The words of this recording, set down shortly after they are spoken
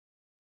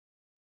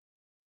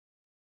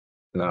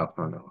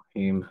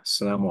Bismillahirrahmanirrahim.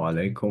 Assalamu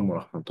alaikum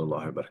wa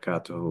rahmatullahi wa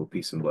barakatuhu.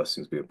 Peace and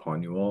blessings be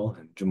upon you all,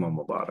 and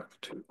Jummah Mubarak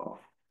to you all.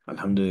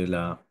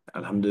 Alhamdulillah,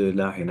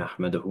 Alhamdulillah,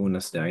 nahmaduhu,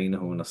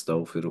 nasta'inuhu,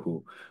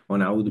 nastaghfiruhu, wa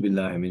na'udhu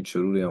billahi min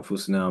shururi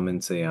anfusina wa min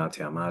sayyiati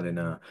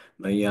a'malina.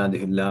 Man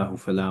yahdihillahu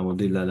fala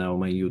mudilla lahu,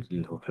 wa man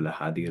yudlilhu fala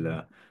hadiya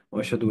lahu. Wa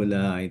ashhadu an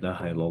la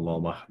ilaha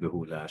illallah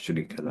wahdahu la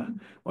sharika lahu,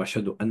 wa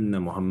ashhadu anna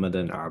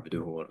Muhammadan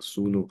abduhu wa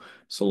rasuluhu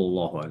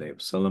sallallahu alayhi wa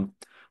sallam.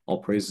 All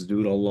praise is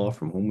due to Allah,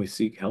 from whom we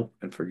seek help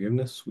and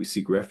forgiveness. We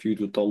seek refuge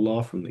with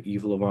Allah from the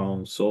evil of our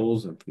own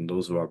souls and from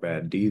those of our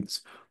bad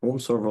deeds.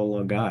 Whomsoever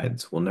Allah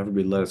guides will never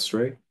be led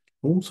astray.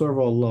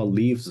 Whomsoever Allah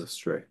leaves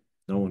astray,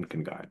 no one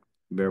can guide.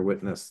 Bear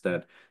witness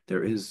that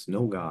there is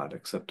no God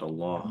except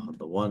Allah,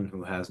 the one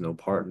who has no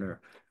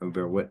partner, and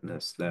bear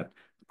witness that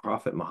the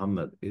Prophet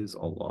Muhammad is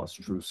Allah's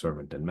true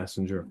servant and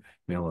messenger.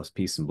 May Allah's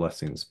peace and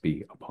blessings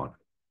be upon him.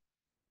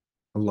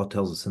 Allah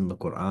tells us in the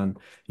Quran,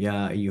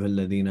 يا أيها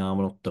الذين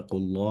آمنوا اتقوا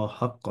الله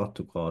حق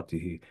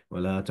تقاته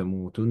ولا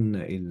تموتن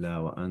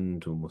إلا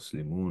وأنتم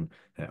مسلمون.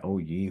 That, O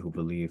ye who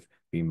believe,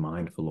 be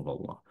mindful of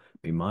Allah.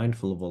 Be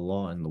mindful of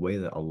Allah in the way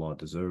that Allah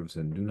deserves,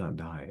 and do not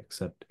die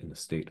except in a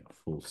state of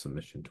full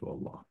submission to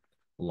Allah.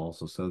 Allah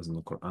also says in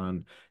the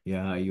Quran,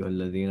 يا أيها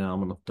الذين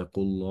آمنوا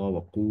اتقوا الله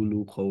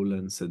وقولوا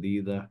قولا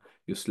سديدا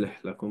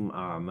يصلح لكم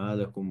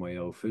أعمالكم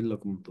ويغفر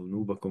لكم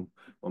ذنوبكم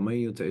وَمَن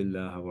يُطِعِ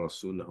اللَّهَ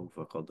وَرَسُولَهُ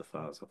فَقَدْ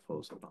فَازَ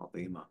فَوْزًا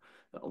عَظِيمًا.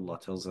 That Allah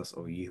tells us,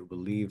 O ye who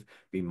believe,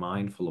 be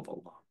mindful of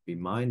Allah. Be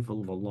mindful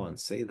of Allah and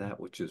say that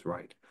which is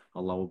right.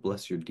 Allah will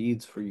bless your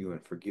deeds for you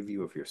and forgive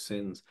you of your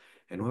sins.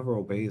 And whoever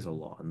obeys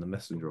Allah and the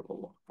Messenger of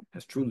Allah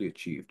has truly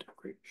achieved a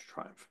great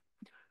triumph.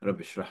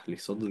 رب اشرح لي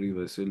صدري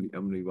ويسر لي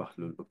أمري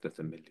واحلل عقدة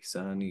من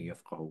لساني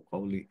يفقه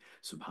قولي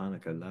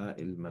سبحانك لا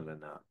علم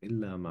لنا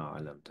إلا ما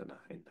علمتنا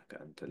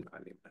إنك أنت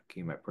العليم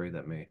الحكيم. I pray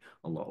that may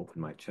Allah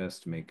open my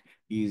chest, make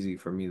easy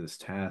for me this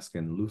task,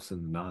 and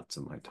loosen the knots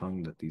of my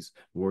tongue, that these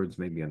words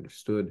may be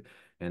understood.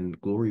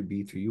 And glory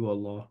be to you,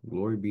 Allah.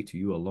 Glory be to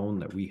you alone,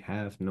 that we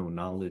have no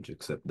knowledge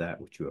except that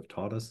which you have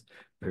taught us.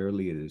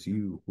 Verily it is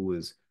you who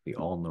is the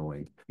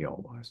all-knowing, the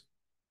all-wise.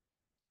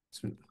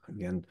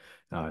 Again,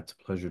 it's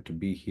a pleasure to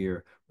be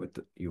here with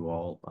you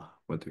all,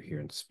 whether here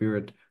in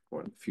spirit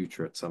or in the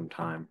future at some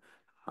time,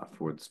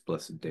 for this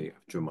blessed day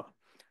of Jummah.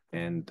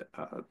 And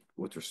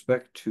with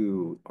respect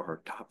to our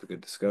topic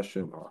of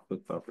discussion, our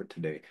khutbah for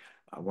today,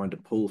 I wanted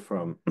to pull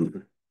from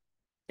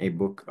a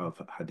book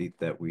of hadith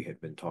that we had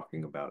been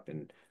talking about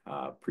in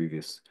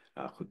previous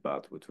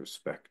khutbah with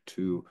respect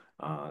to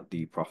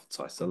the Prophet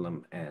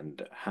ﷺ,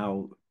 and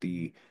how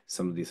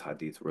some of these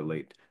hadith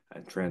relate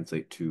and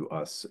translate to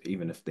us,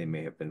 even if they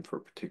may have been for a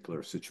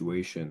particular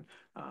situation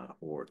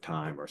or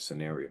time or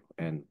scenario.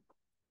 And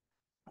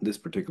this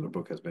particular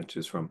book, as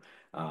mentioned, is from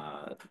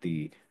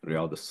the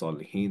Riyadh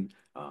al-Salihin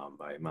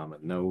by Imam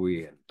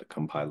al-Nawawi, and the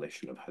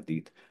compilation of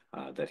hadith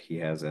that he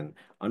has, and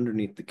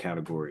underneath the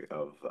category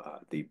of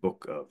the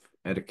book of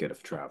etiquette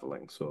of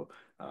traveling. So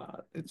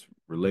it's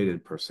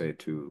related per se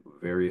to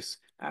various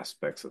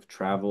aspects of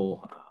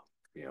travel,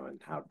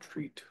 and how to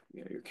treat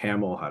your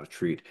camel, how to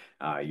treat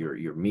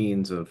your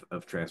means of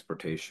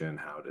transportation,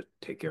 how to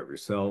take care of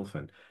yourself,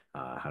 and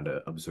how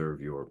to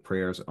observe your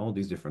prayers, all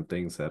these different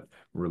things that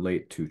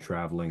relate to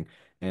traveling.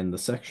 And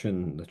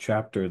the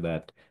chapter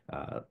that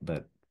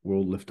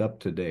we'll lift up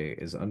today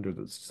is under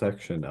the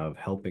section of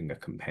helping a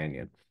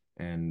companion.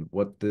 And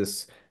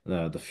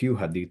the few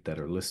hadith that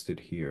are listed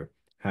here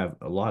have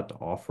a lot to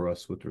offer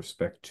us with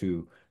respect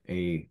to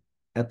a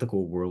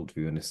ethical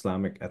worldview, an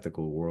Islamic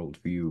ethical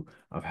worldview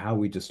of how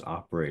we just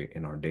operate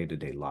in our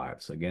day-to-day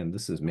lives. Again,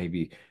 this is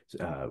maybe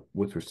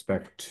with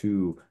respect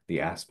to the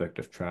aspect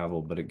of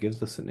travel, but it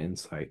gives us an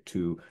insight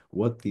to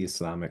what the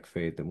Islamic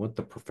faith and what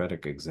the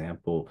prophetic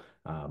example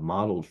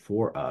modeled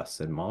for us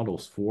and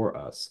models for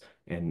us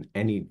in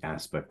any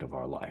aspect of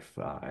our life,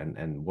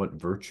 and what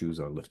virtues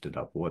are lifted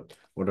up, what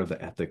are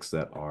the ethics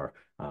that are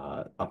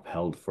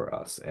upheld for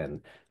us,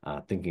 and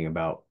thinking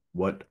about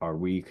what are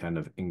we kind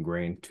of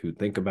ingrained to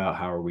think about,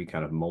 how are we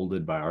kind of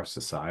molded by our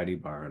society,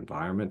 by our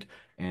environment,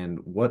 and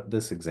what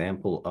this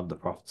example of the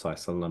Prophet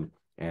ﷺ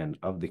and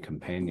of the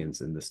companions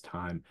in this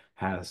time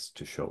has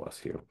to show us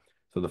here.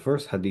 So the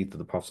first hadith of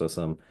the Prophet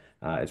ﷺ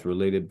is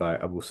related by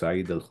Abu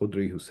Sa'id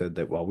al-Khudri, who said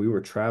that while we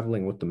were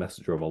traveling with the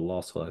Messenger of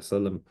Allah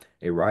ﷺ,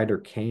 a rider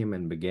came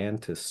and began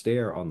to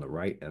stare on the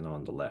right and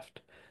on the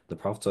left. The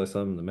Prophet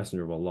ﷺ, the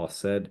Messenger of Allah,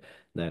 said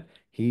that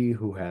he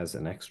who has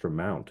an extra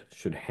mount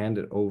should hand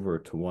it over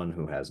to one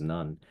who has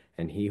none,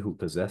 and he who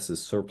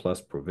possesses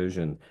surplus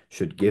provision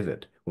should give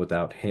it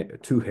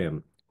to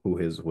him who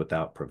is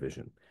without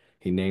provision.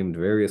 He named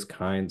various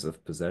kinds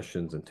of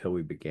possessions until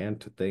we began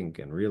to think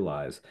and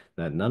realize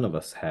that none of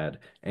us had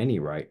any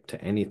right to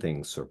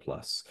anything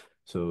surplus.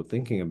 So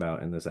thinking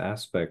about in this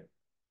aspect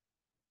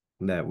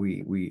that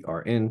we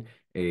are in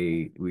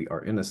we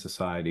are in a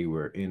society,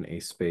 we're in a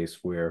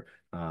space where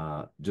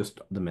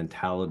just the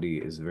mentality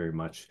is very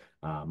much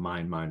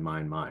mine, mine,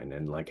 mine, mine,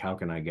 and like how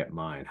can I get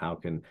mine? How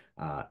can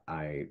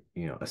I,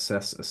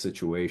 assess a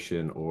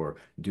situation or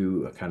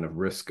do a kind of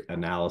risk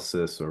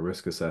analysis or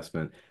risk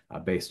assessment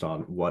based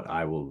on what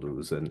I will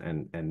lose,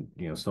 and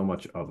so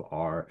much of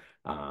our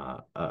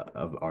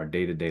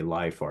day-to-day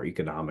life, our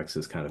economics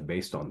is kind of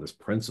based on this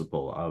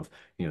principle of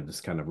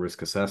this kind of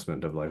risk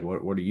assessment of like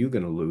what are you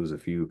going to lose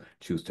if you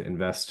choose to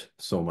invest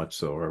so much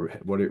so, or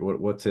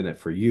what's in it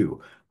for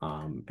you,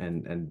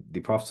 and the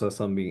Prophet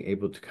ﷺ being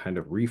able to kind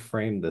of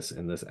reframe this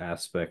in this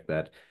aspect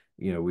that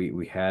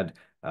we had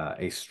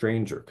a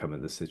stranger come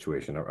in this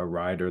situation, a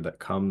rider that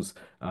comes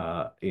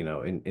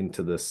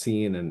into the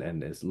scene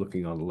and is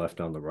looking on the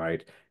left, on the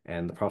right,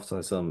 and the Prophet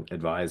ﷺ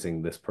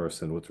advising this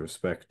person with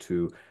respect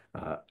to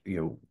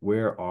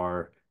where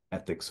our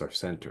ethics are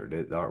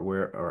centered,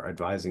 where are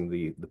advising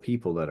the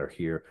people that are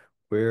here,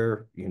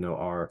 where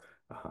are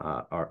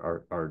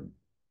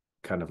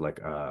kind of like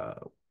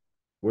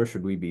where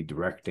should we be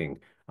directing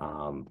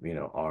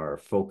our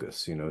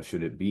focus?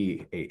 Should it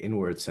be a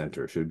inward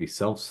center? Should it be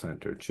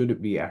self-centered? Should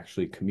it be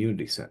actually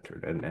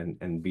community-centered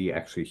and be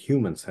actually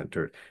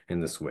human-centered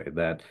in this way?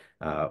 That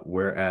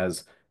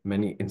whereas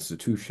many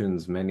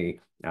institutions, many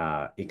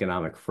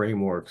economic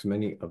frameworks,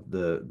 many of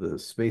the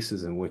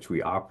spaces in which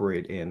we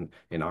operate in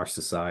our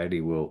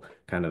society will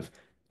kind of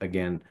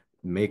again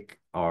make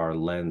our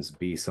lens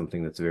be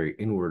something that's very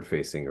inward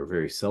facing or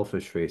very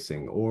selfish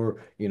facing,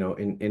 or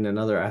in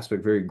another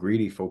aspect very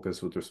greedy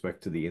focus with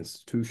respect to the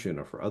institution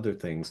or for other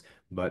things,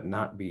 but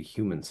not be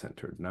human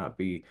centered, not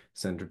be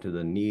centered to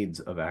the needs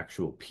of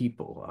actual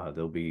people.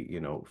 They'll be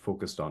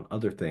focused on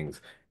other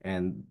things,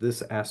 and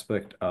this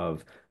aspect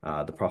of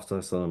the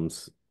Prophet's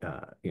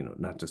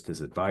not just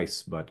his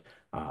advice, but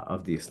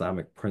of the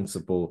Islamic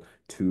principle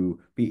to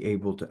be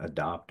able to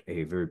adopt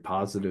a very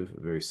positive,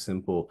 very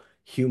simple,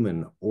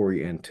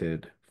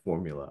 human-oriented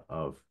formula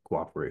of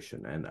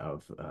cooperation and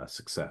of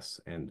success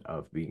and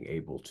of being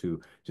able to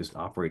just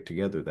operate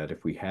together. That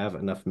if we have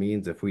enough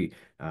means, if we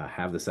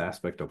have this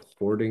aspect of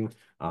hoarding,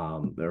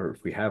 or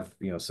if we have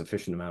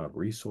sufficient amount of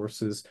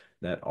resources,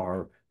 that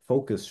our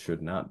focus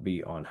should not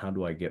be on how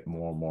do I get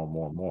more, more,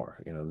 more,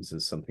 more. This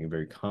is something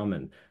very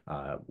common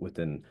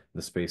within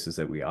the spaces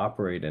that we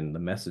operate and the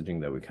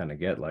messaging that we kind of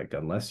get. Like,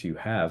 unless you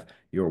have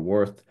your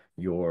worth,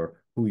 your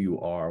who you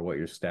are, what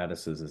your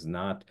status is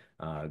not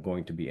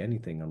going to be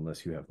anything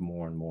unless you have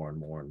more and more and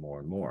more and more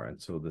and more.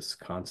 And so this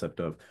concept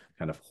of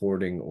kind of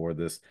hoarding or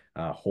this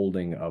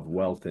holding of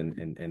wealth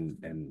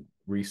and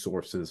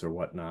resources or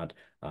whatnot,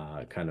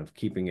 kind of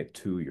keeping it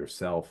to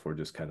yourself or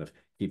just kind of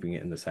keeping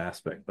it in this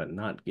aspect, but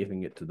not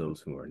giving it to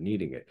those who are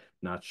needing it,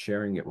 not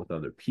sharing it with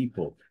other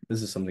people.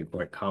 This is something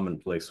quite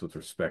commonplace with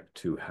respect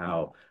to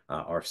how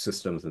our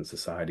systems and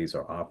societies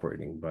are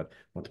operating. But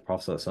what the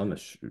Prophet ﷺ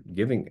is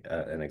giving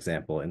an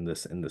example in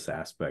this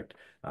aspect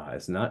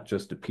is not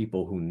just to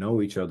people who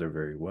know each other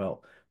very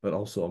well, but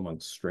also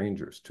amongst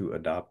strangers to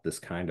adopt this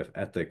kind of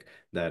ethic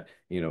that,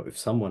 if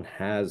someone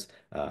has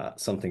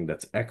something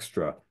that's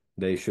extra,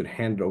 they should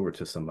hand it over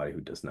to somebody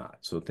who does not.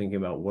 So thinking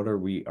about what are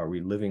we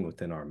living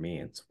within our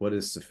means? What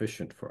is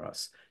sufficient for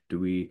us? Do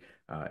we,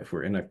 if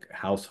we're in a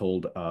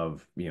household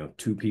of,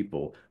 two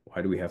people,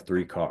 why do we have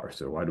three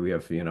cars? Or why do we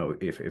have,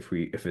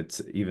 if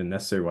it's even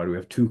necessary, why do we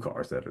have two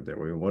cars that are there?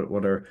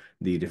 What are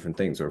the different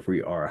things? Or if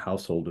we are a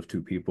household of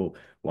two people,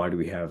 why do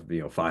we have,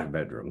 five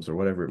bedrooms or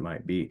whatever it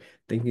might be?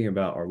 Thinking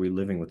about, are we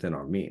living within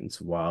our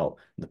means? While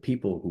the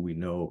people who we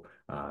know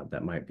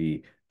that might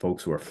be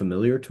folks who are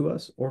familiar to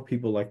us, or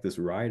people like this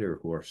rider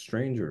who are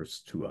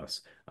strangers to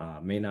us,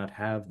 may not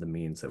have the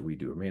means that we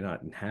do, or may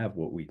not have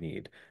what we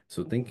need.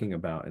 So thinking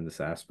about in this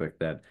aspect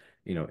that,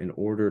 in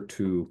order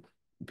to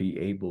be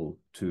able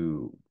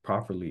to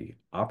properly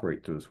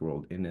operate through this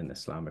world in an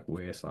Islamic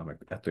way, Islamic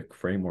ethic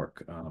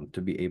framework,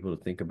 to be able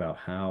to think about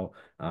how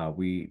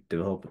we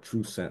develop a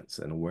true sense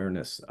and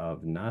awareness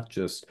of not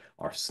just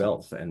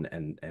ourself and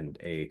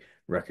a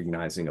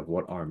recognizing of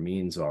what our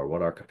means are,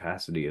 what our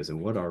capacity is,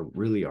 and what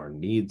our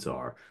needs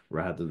are,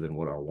 rather than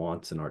what our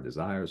wants and our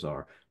desires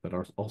are, but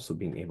also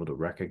being able to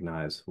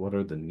recognize what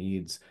are the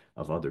needs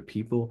of other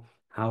people.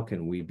 How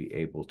can we be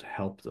able to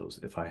help those?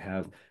 If I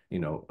have,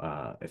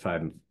 if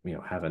I'm,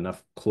 have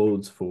enough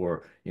clothes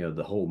for,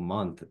 the whole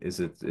month, is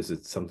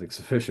it something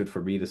sufficient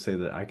for me to say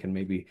that I can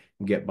maybe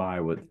get by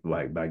with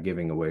like by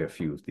giving away a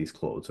few of these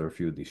clothes or a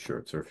few of these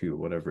shirts or a few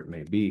whatever it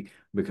may be,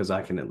 because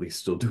I can at least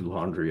still do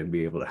laundry and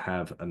be able to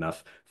have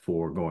enough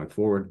for going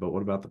forward. But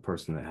what about the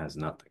person that has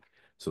nothing?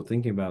 So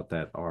thinking about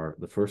that,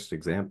 the first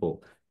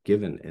example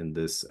given in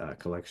this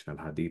collection of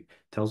hadith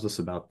tells us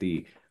about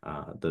the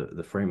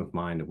frame of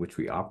mind in which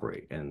we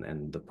operate,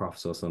 and the Prophet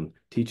ﷺ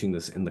teaching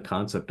this in the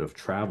concept of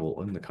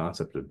travel, in the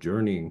concept of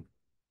journeying,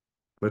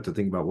 but to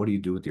think about what do you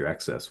do with your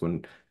excess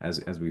when,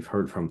 as we've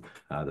heard from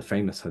the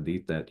famous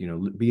hadith, that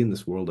be in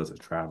this world as a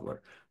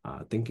traveler,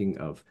 thinking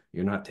of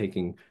you're not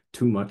taking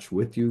too much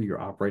with you.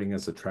 You're operating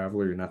as a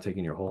traveler. You're not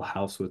taking your whole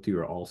house with you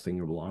or all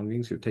single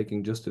belongings. You're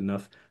taking just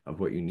enough of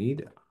what you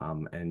need,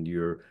 and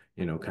you're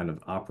kind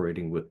of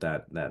operating with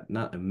that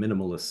not a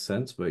minimalist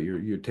sense, but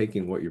you're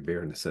taking what your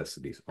bare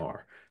necessities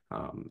are.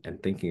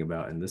 And thinking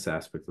about in this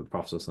aspect, the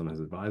Prophet ﷺ has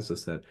advised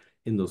us that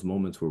in those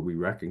moments where we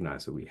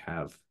recognize that we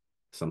have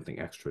something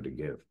extra to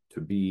give,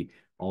 to be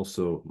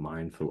also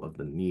mindful of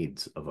the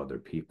needs of other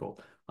people.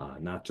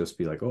 Not just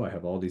be like, oh, I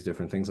have all these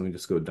different things. Let me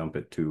just go dump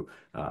it to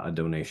a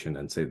donation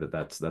and say that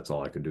that's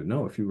all I could do.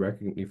 No, if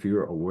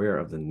you're aware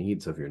of the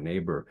needs of your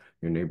neighbor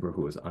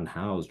who is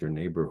unhoused, your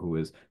neighbor who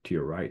is to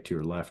your right, to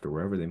your left, or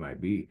wherever they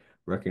might be,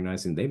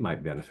 recognizing they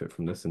might benefit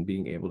from this and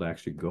being able to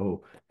actually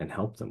go and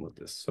help them with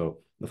this. So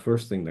the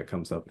first thing that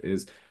comes up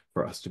is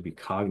for us to be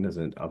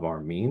cognizant of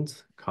our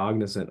means,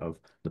 cognizant of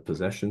the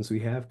possessions we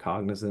have,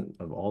 cognizant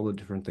of all the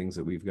different things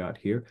that we've got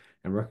here,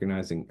 and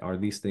recognizing, are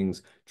these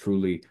things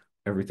truly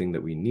everything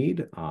that we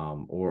need,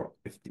 or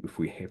if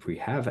we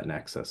have an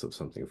excess of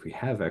something, if we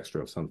have extra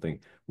of something,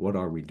 what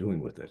are we doing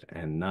with it?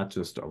 And not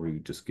just are we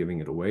just giving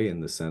it away in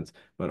the sense,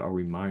 but are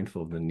we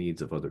mindful of the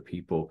needs of other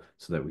people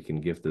so that we can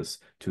give this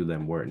to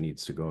them where it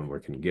needs to go and where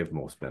it can give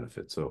most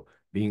benefit. So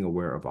being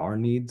aware of our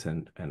needs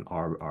and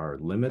our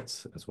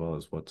limits, as well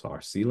as what's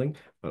our ceiling,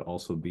 but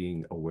also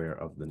being aware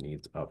of the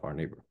needs of our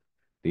neighbor.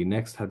 The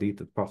next hadith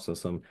that Prophet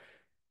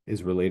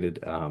is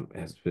related,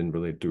 has been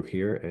related through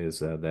here, is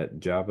that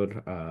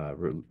Jabir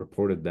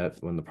reported that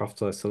when the Prophet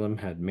ﷺ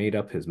had made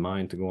up his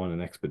mind to go on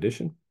an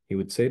expedition, he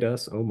would say to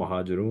us, O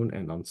Muhajirun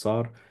and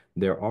Ansar,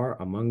 there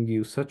are among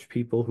you such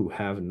people who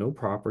have no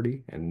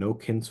property and no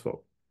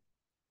kinsfolk.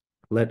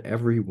 Let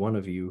every one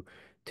of you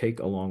take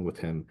along with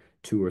him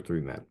 2 or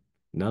 3 men.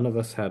 None of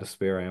us had a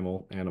spare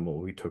animal.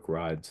 We took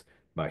rides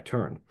by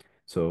turn.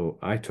 So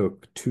I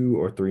took 2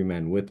 or 3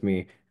 men with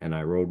me, and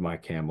I rode my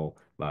camel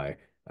by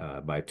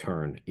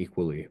turn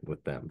equally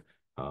with them.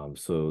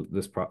 So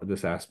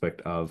this aspect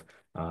of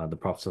the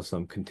Prophet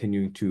ﷺ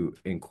continuing to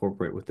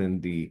incorporate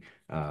within the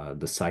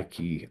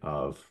psyche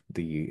of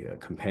the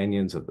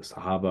companions of the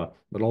Sahaba,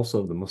 but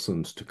also of the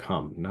Muslims to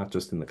come, not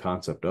just in the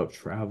concept of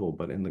travel,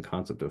 but in the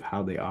concept of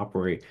how they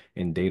operate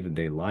in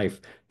day-to-day life,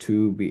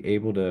 to be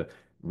able to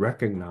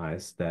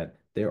recognize that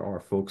there are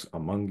folks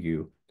among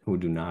you who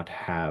do not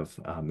have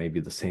maybe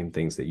the same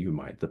things that you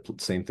might, the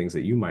same things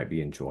that you might be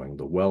enjoying,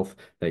 the wealth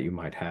that you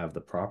might have, the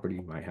property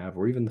you might have,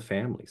 or even the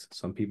families.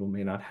 Some people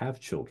may not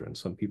have children.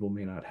 Some people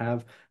may not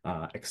have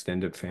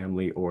extended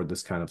family or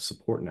this kind of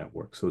support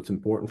network. So it's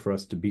important for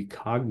us to be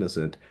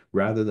cognizant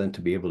rather than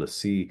to be able to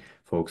see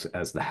folks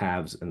as the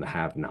haves and the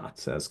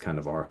have-nots, as kind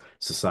of our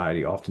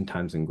society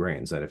oftentimes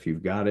ingrains that if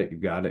you've got it,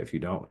 you've got it. If you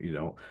don't, you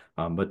don't.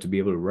 But to be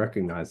able to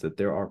recognize that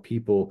there are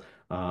people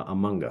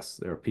among us.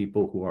 There are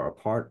people who are a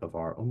part of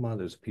our ummah.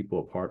 There's people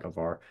a part of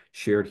our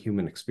shared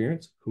human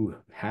experience who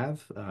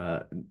have,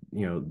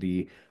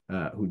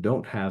 who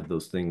don't have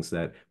those things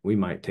that we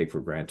might take for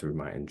granted, we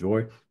might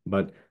enjoy.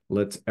 But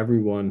let's every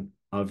one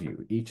of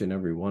you, each and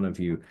every one of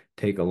you,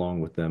 take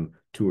along with them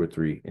 2 or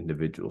 3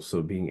 individuals.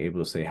 So being able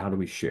to say, how do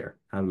we share?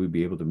 How do we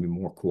be able to be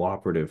more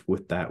cooperative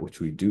with that which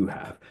we do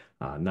have?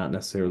 Not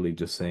necessarily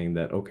just saying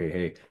that, okay,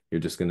 hey,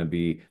 you're just going to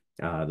be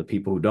the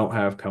people who don't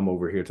have come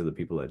over here to the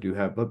people that do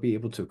have, but be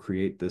able to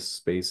create this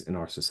space in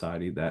our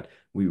society that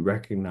we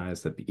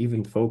recognize that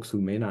even folks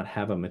who may not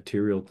have a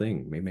material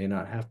thing, may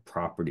not have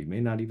property, may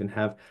not even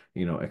have,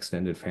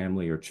 extended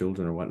family or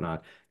children or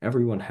whatnot,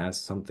 everyone has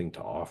something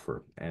to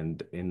offer.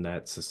 And in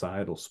that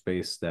societal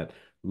space that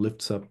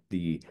lifts up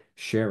the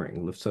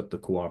sharing, lifts up the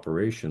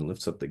cooperation,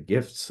 lifts up the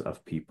gifts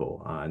of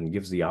people, and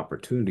gives the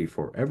opportunity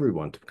for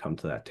everyone to come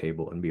to that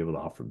table and be able to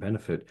offer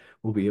benefit,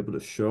 we'll be able to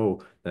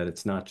show that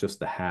it's not just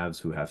the haves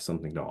who have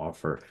something to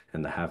offer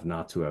and the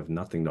have-nots who have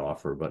nothing to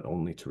offer but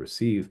only to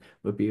receive,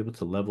 but be able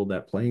to level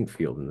that playing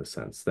field in the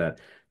sense that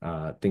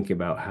thinking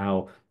about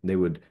how they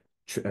would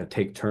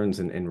take turns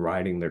in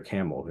riding their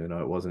camel.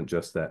 It wasn't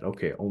just that,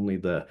 okay, only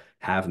the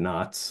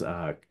have-nots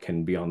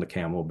can be on the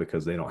camel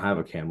because they don't have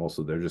a camel,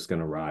 so they're just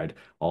going to ride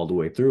all the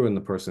way through, and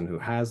the person who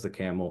has the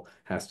camel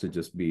has to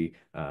just be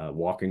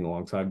walking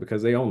alongside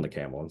because they own the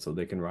camel, and so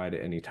they can ride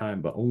at any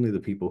time, but only the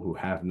people who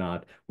have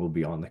not will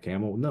be on the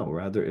camel. No,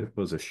 rather it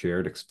was a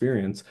shared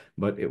experience,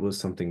 but it was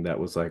something that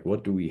was like,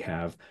 what do we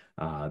have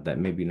that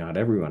maybe not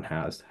everyone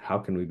has? How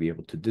can we be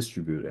able to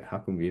distribute it? How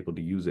can we be able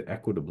to use it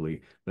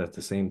equitably? But at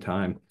the same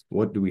time,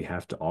 what do we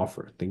have to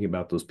offer? Thinking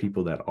about those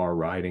people that are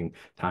riding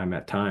time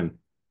at time,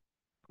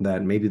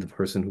 that maybe the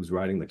person who's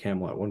riding the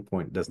camel at one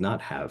point does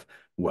not have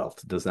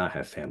wealth, does not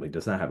have family,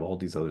 does not have all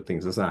these other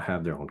things, does not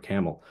have their own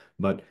camel,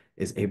 but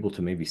is able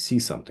to maybe see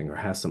something or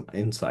has some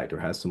insight or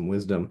has some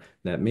wisdom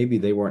that maybe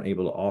they weren't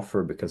able to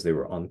offer because they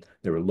were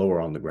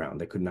lower on the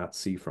ground. They could not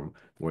see from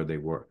where they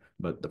were.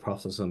 But the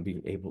process of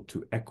being able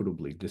to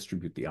equitably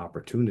distribute the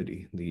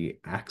opportunity, the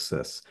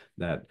access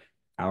that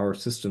our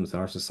systems,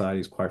 our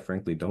societies, quite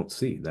frankly, don't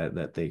see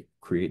that they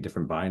create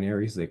different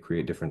binaries, they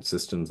create different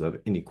systems of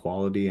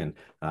inequality and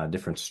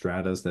different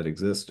stratas that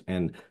exist.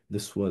 And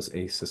this was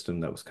a system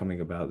that was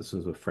coming about. This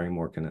was a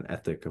framework and an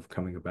ethic of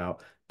coming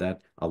about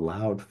that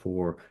allowed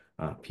for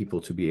people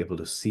to be able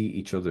to see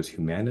each other's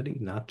humanity,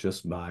 not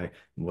just by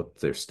what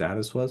their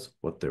status was,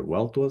 what their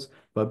wealth was,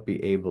 but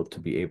be able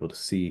to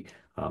see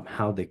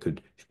how they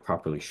could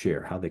properly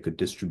share, how they could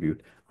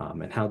distribute,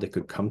 and how they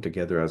could come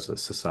together as a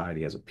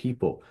society, as a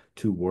people,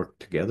 to work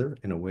together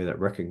in a way that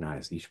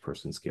recognized each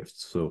person's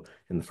gifts. So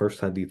in the first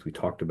hadith, we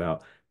talked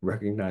about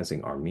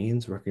recognizing our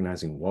means,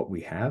 recognizing what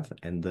we have,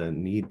 and the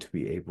need to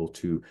be able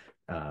to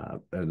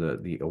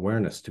the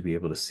awareness to be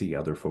able to see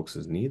other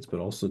folks' needs, but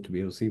also to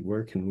be able to see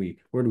where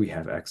do we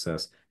have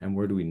excess and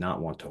where do we not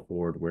want to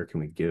hoard, where can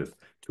we give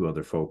to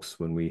other folks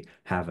when we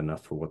have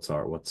enough for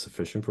what's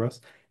sufficient for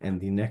us. And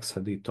the next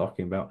hadith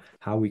talking about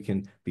how we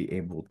can be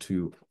able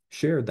to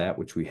share that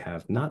which we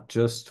have, not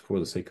just for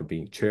the sake of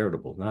being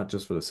charitable, not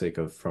just for the sake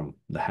of from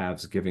the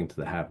haves giving to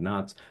the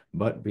have-nots,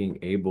 but being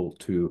able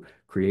to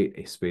create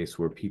a space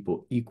where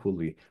people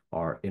equally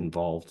are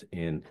involved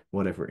in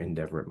whatever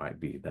endeavor it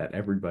might be, that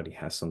everybody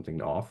has something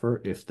to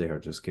offer if they are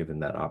just given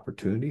that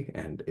opportunity.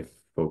 And if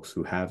folks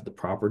who have the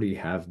property,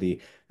 have the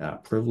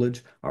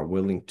privilege, are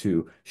willing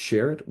to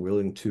share it,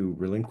 willing to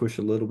relinquish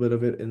a little bit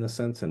of it in a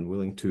sense, and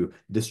willing to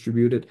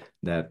distribute it,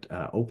 that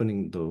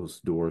opening those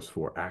doors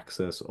for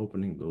access,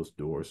 opening those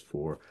doors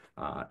for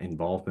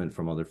involvement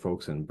from other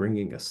folks, and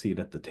bringing a seat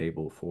at the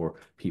table for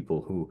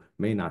people who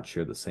may not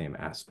share the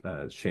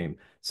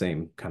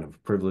same kind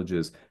of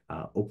privileges,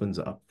 opens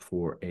up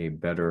for a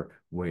better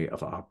way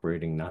of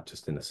operating, not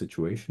just in a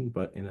situation,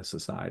 but in a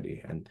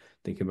society. And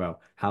think about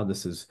how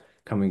this is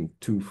coming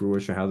to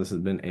fruition, how this has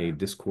been a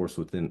discourse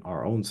within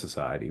our own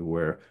society,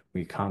 where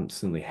we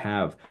constantly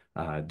have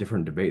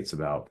different debates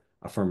about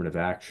affirmative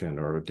action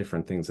or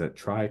different things that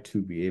try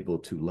to be able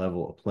to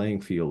level a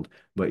playing field,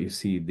 but you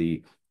see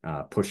the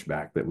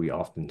pushback that we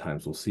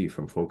oftentimes will see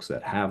from folks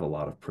that have a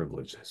lot of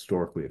privilege,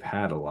 historically have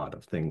had a lot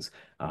of things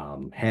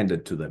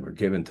handed to them or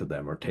given to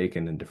them or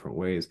taken in different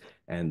ways,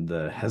 and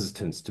the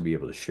hesitance to be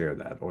able to share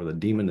that, or the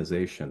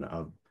demonization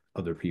of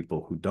other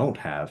people who don't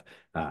have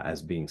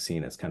as being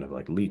seen as kind of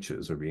like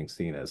leeches, or being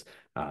seen as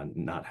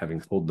not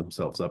having pulled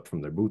themselves up from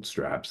their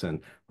bootstraps.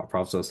 And our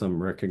Prophet ﷺ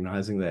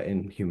recognizing that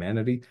in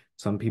humanity,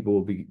 some people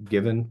will be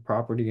given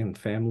property and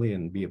family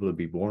and be able to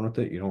be born with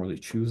it. You don't really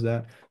choose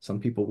that. Some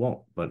people won't.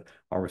 But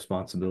our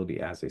responsibility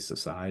as a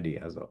society,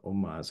 as a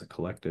ummah, as a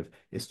collective,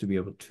 is to be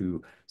able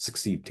to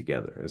succeed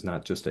together. It's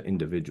not just an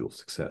individual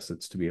success.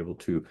 It's to be able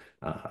to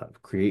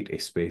create a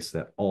space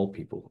that all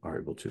people are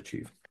able to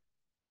achieve.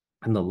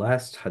 And the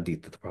last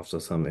hadith that the Prophet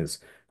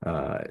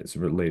is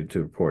related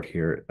to report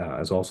here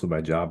is also by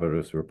Jabir. It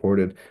was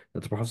reported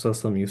that the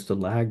Prophet used to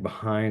lag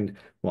behind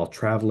while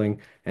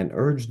traveling and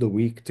urge the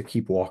weak to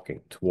keep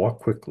walking, to walk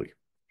quickly.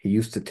 He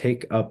used to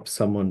take up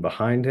someone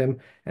behind him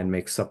and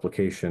make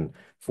supplication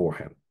for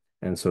him.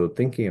 And so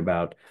thinking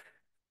about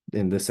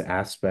in this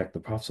aspect, the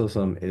Prophet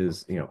ﷺ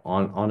is,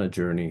 on a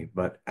journey,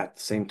 but at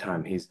the same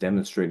time, he's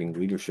demonstrating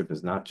leadership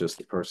is not just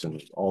the person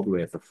who's all the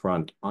way at the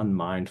front,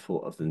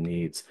 unmindful of the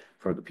needs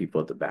for the people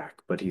at the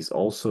back, but he's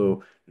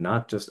also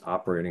not just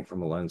operating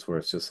from a lens where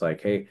it's just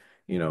like, hey,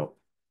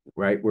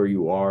 right where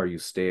you are, you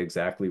stay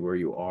exactly where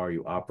you are,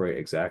 you operate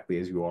exactly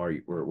as you are.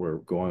 We're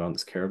going on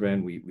this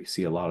caravan. We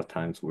see a lot of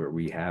times where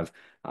we have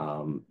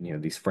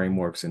these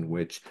frameworks in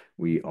which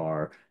we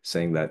are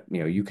saying that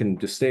you can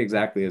just stay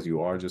exactly as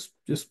you are, just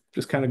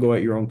kind of go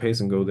at your own pace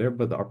and go there.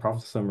 But our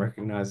Prophet ﷺ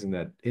recognizing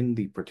that in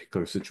the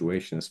particular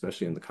situation,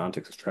 especially in the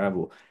context of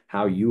travel,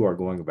 how you are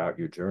going about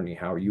your journey,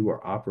 how you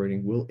are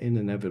operating will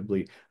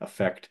inevitably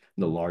affect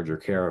the larger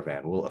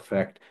caravan, will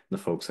affect the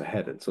folks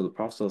ahead. And so the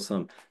Prophet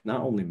ﷺ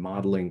not only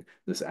modeling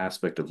this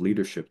aspect of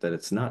leadership, that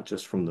it's not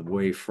just from the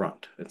way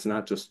front, it's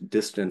not just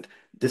distant,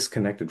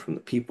 disconnected from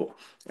the people,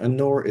 and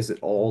nor is it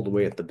all the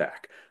way at the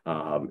back.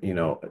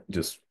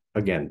 Just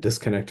again,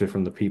 disconnected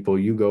from the people.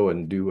 You go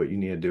and do what you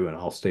need to do, and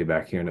I'll stay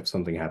back here. And if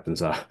something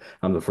happens,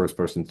 I'm the first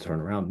person to turn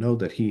around. Know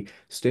that he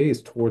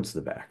stays towards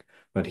the back,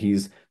 but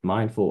he's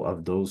mindful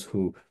of those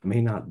who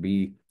may not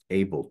be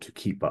able to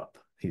keep up.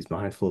 He's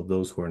mindful of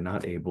those who are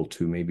not able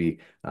to maybe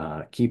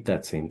keep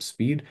that same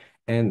speed.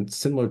 And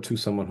similar to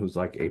someone who's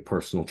like a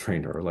personal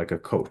trainer or like a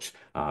coach,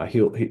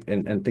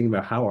 and think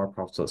about how our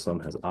Prophet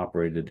ﷺ has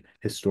operated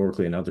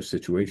historically in other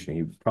situations.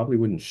 He probably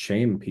wouldn't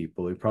shame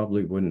people. He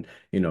probably wouldn't,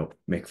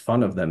 make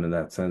fun of them in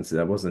that sense.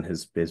 That wasn't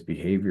his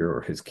behavior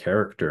or his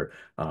character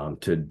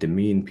to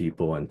demean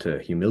people and to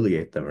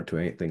humiliate them or to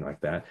anything like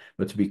that.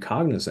 But to be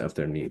cognizant of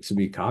their needs, to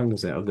be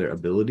cognizant of their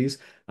abilities,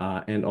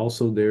 and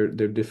also their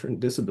different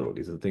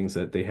disabilities, the things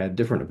that they had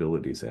different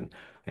abilities in.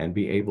 and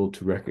be able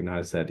to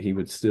recognize that he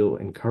would still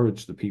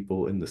encourage the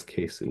people in this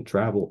case in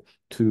travel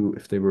to,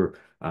 if they were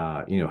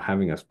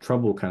having a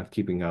trouble kind of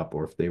keeping up,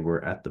 or if they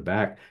were at the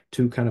back,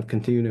 to kind of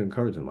continue to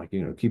encourage them, like,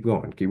 keep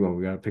going, keep going.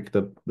 We got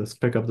to let's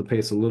pick up the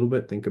pace a little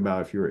bit. Think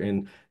about if you're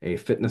in a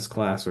fitness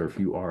class, or if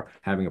you are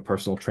having a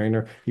personal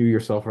trainer, you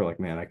yourself are like,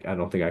 man, I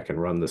don't think I can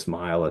run this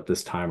mile at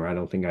this time, or I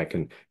don't think I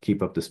can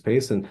keep up this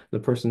pace. And the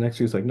person next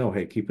to you is like, no,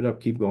 hey, keep it up,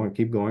 keep going,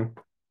 keep going,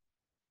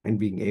 and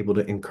being able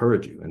to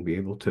encourage you and be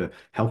able to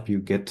help you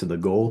get to the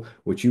goal,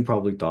 which you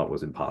probably thought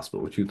was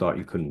impossible, which you thought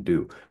you couldn't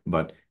do,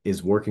 but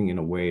is working in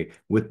a way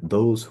with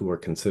those who are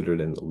considered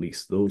in the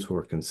least, those who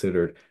are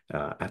considered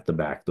at the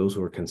back, those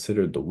who are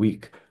considered the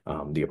weak,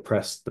 the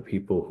oppressed, the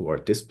people who are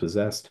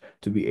dispossessed,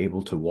 to be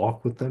able to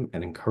walk with them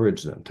and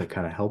encourage them, to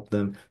kind of help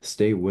them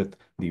stay with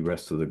the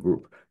rest of the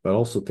group. But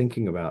also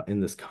thinking about in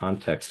this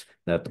context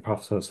that the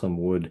Prophet ﷺ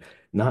would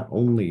not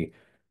only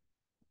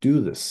do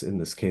this in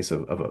this case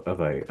of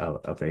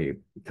a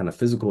kind of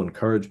physical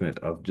encouragement,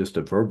 of just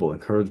a verbal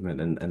encouragement,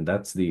 and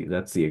that's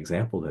the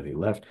example that he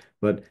left.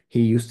 But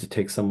he used to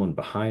take someone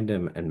behind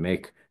him and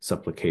make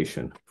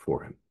supplication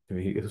for him.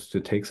 He used to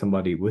take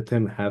somebody with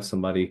him, have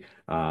somebody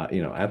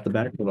at the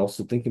back, but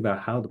also thinking about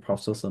how the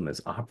Prophet ﷺ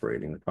is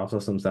operating. The Prophet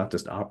ﷺ is not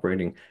just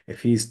operating,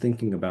 if he's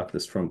thinking about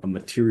this from a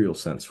material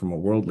sense, from a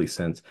worldly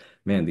sense,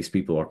 man, these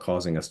people are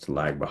causing us to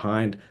lag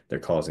behind. They're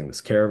causing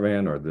this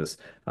caravan, or this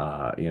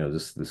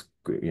this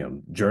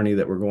journey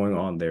that we're going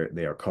on,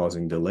 they are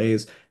causing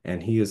delays,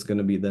 and he is going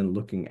to be then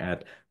looking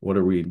at, what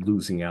are we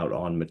losing out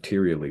on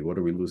materially, what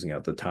are we losing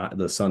out,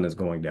 the sun is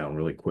going down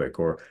really quick,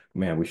 or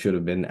man, we should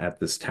have been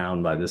at this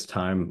town by this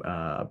time,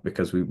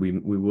 because we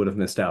would have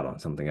missed out on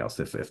something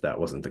else if that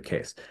wasn't the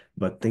case.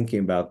 But thinking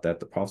about that,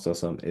 the Prophet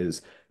ﷺ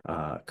is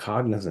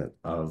cognizant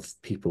of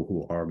people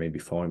who are maybe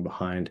falling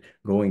behind,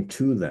 going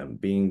to them,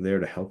 being there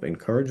to help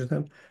encourage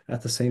them,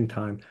 at the same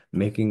time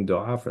making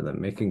dua for them,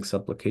 making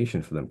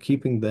supplication for them,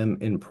 keeping them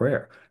in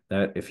prayer.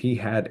 That if he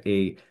had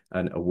a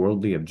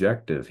worldly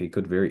objective, he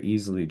could very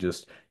easily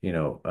just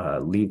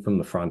lead from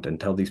the front and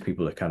tell these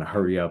people to kind of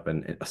hurry up,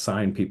 and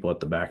assign people at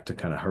the back to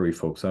kind of hurry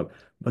folks up.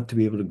 But to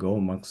be able to go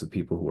amongst the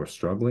people who are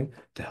struggling,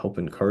 to help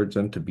encourage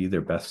them to be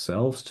their best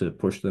selves, to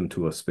push them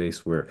to a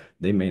space where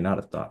they may not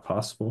have thought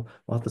possible,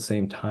 while at the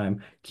same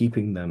time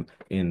keeping them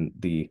in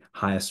the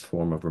highest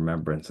form of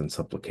remembrance and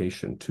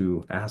supplication,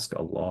 to ask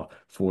Allah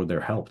for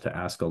their help, to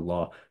ask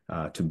Allah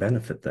to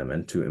benefit them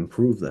and to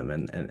improve them,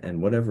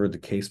 and whatever the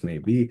case may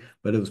be.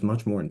 But it was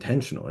much more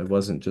intentional. It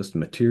wasn't just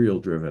material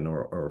driven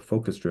or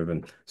focus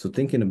driven. So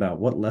thinking about,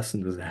 what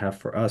lesson does it have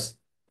for us,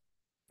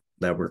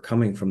 that we're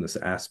coming from this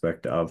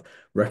aspect of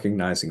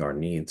recognizing our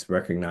needs,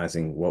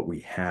 recognizing what we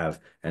have,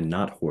 and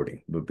not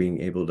hoarding, but being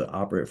able to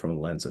operate from a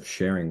lens of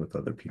sharing with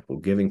other people,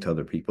 giving to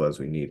other people as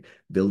we need,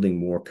 building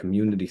more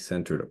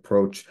community-centered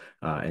approach,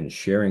 and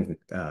sharing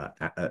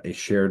a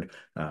shared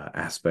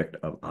aspect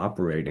of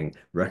operating,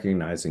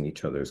 recognizing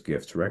each other's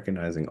gifts,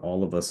 recognizing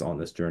all of us on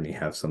this journey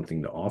have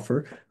something to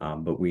offer,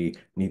 but we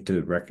need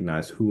to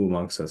recognize who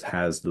amongst us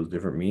has those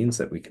different means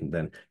that we can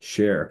then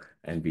share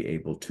and be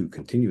able to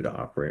continue to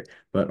operate.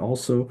 But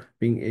also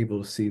being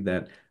able to see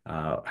that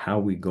how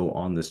we go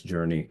on this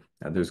journey,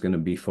 there's going to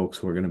be folks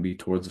who are going to be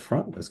towards the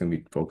front, there's going to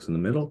be folks in the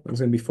middle, there's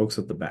going to be folks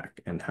at the back,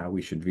 and how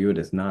we should view it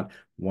as not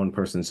one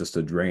person's just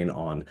a drain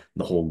on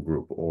the whole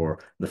group, or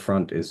the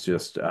front is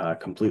just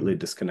completely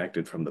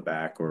disconnected from the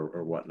back,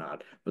 or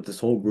whatnot. But this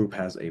whole group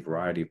has a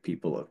variety of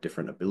people of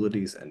different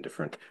abilities and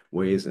different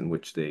ways in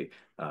which they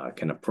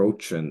can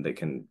approach, and they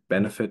can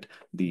benefit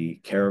the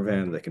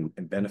caravan, they can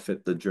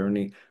benefit the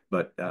journey.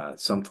 But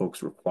some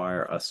folks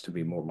require us to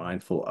be more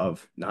mindful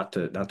of, not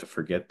to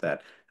forget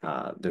that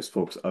there's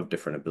folks of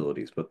different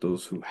abilities, but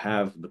those who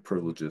have the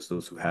privileges,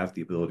 those who have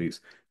the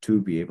abilities, to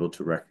be able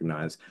to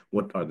recognize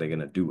what are they going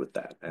to do with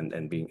that,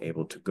 and being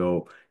able to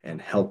go and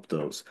help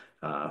those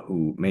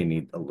who may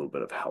need a little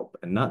bit of help,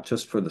 and not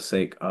just for the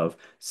sake of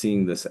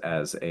seeing this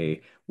as a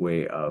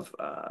way of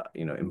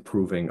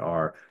improving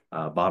our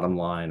bottom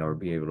line, or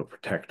be able to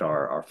protect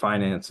our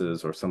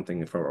finances, or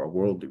something for a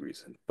worldly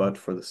reason, but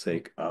for the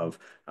sake of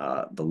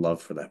the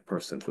love for that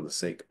person, for the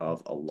sake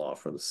of Allah,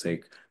 for the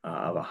sake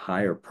of a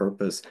higher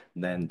purpose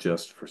than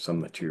just for some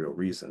material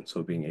reason.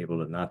 So being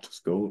able to not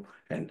just go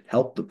and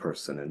help the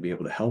person, and be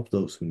able to help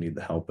those who need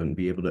the help, and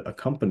be able to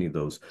accompany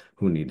those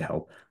who need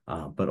help,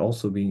 but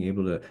also being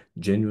able to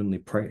genuinely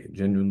pray,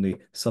 genuinely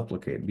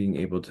supplicate, being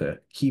able to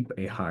keep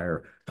a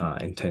higher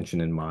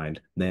intention in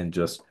mind than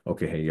just,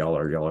 okay, hey, y'all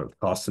are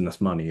costing us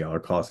money, y'all are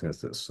costing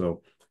us this.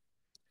 So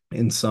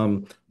in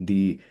sum,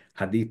 the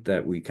hadith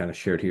that we kind of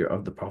shared here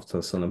of the Prophet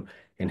ﷺ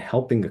in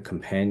helping a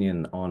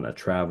companion on a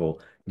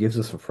travel gives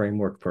us a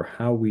framework for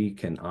how we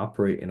can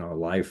operate in our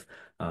life,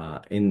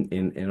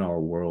 in our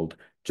world,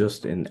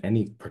 just in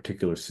any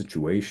particular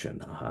situation,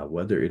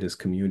 whether it is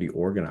community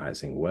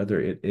organizing,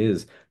 whether it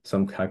is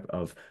some type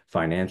of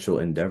financial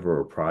endeavor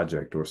or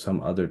project, or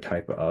some other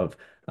type of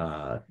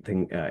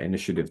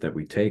initiative that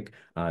we take,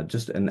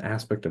 just an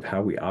aspect of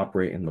how we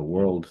operate in the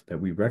world, that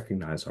we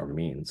recognize our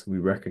means, we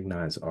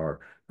recognize our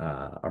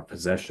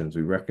possessions,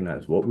 we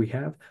recognize what we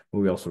have, but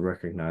we also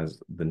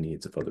recognize the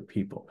needs of other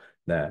people.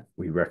 That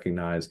we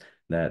recognize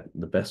that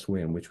the best way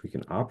in which we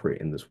can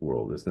operate in this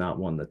world is not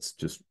one that's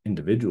just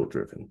individual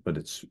driven, but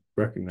it's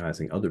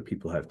recognizing other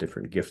people have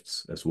different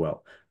gifts as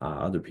well.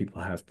 Other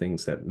people have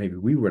things that maybe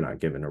we were not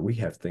given, or we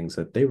have things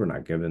that they were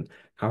not given.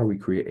 How do we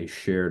create a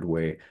shared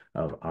way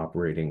of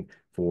operating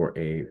for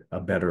a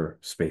better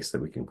space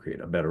that we can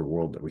create, a better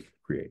world that we can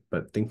create?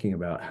 But thinking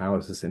about how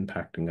is this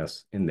impacting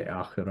us in the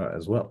akhirah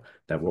as well,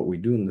 that what we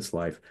do in this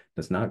life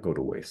does not go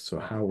to waste. So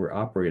how we're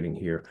operating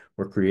here,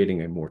 we're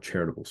creating a more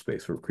charitable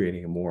space. We're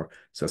creating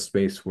a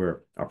space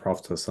where our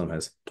Prophet ﷺ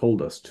has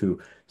told us to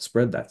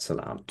spread that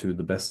salam, to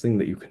the best thing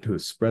that you can do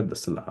is spread the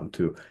salam,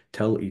 to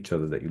tell each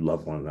other that you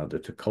love one another,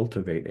 to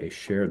cultivate a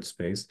shared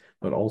space,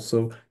 but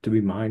also to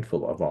be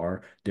mindful of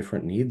our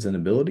different needs and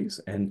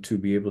abilities, and to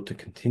be able to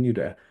continue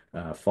to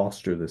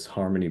foster this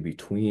harmony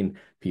between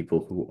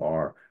people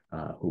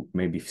who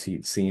may be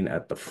seen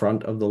at the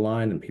front of the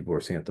line and people who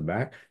are seen at the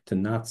back, to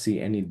not see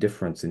any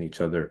difference in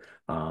each other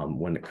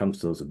when it comes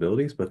to those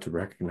abilities, but to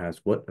recognize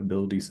what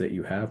abilities that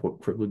you have,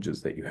 what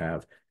privileges that you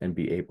have, and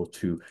be able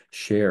to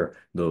share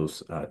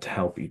those to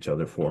help each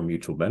other for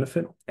mutual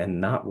benefit,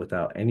 and not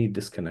without any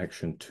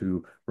disconnection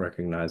to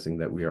recognizing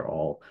that we are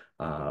all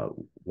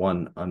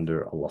one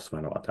under Allah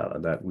subhanahu wa ta'ala,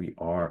 that we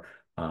are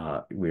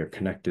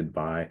connected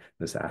by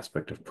this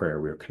aspect of prayer.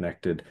 We are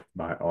connected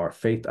by our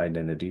faith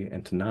identity,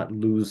 and to not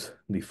lose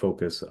the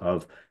focus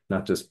of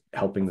not just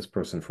helping this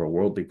person for a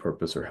worldly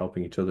purpose or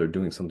helping each other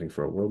doing something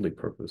for a worldly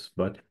purpose,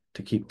 but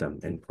to keep them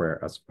in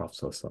prayer as Prophet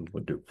ﷺ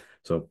would do.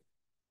 So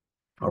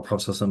our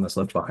Prophet ﷺ has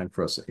left behind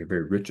for us a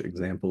very rich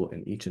example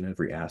in each and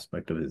every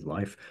aspect of his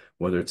life,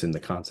 whether it's in the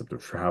concept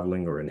of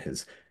traveling or in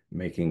his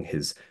making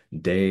his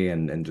day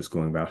and just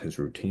going about his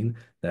routine,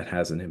 that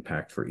has an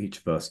impact for each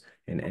of us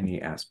in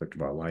any aspect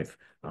of our life.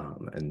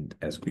 And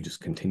as we just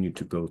continue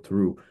to go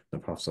through the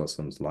Prophet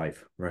ﷺ's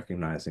life,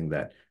 recognizing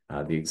that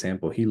the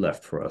example he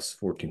left for us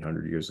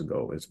 1400 years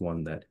ago is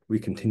one that we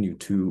continue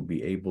to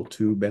be able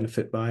to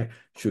benefit by,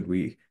 should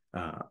we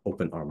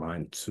open our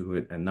mind to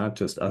it, and not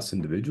just us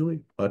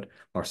individually, but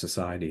our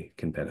society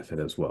can benefit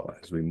as well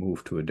as we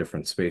move to a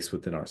different space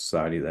within our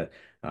society that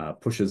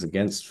pushes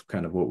against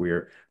kind of what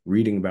we're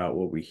reading about,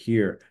 what we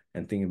hear,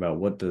 and thinking about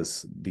what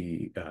does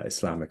the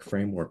Islamic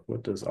framework,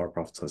 what does our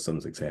Prophet's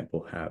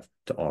example have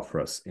to offer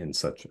us in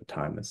such a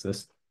time as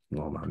this.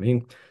 اللهم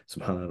آمين.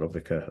 سبحان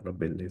ربك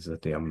رب العزة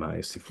عما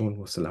يصفون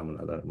وسلام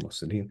على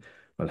المرسلين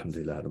والحمد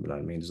لله رب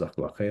العالمين. جزاك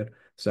الله خير.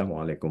 السلام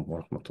عليكم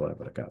ورحمة الله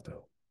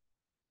وبركاته.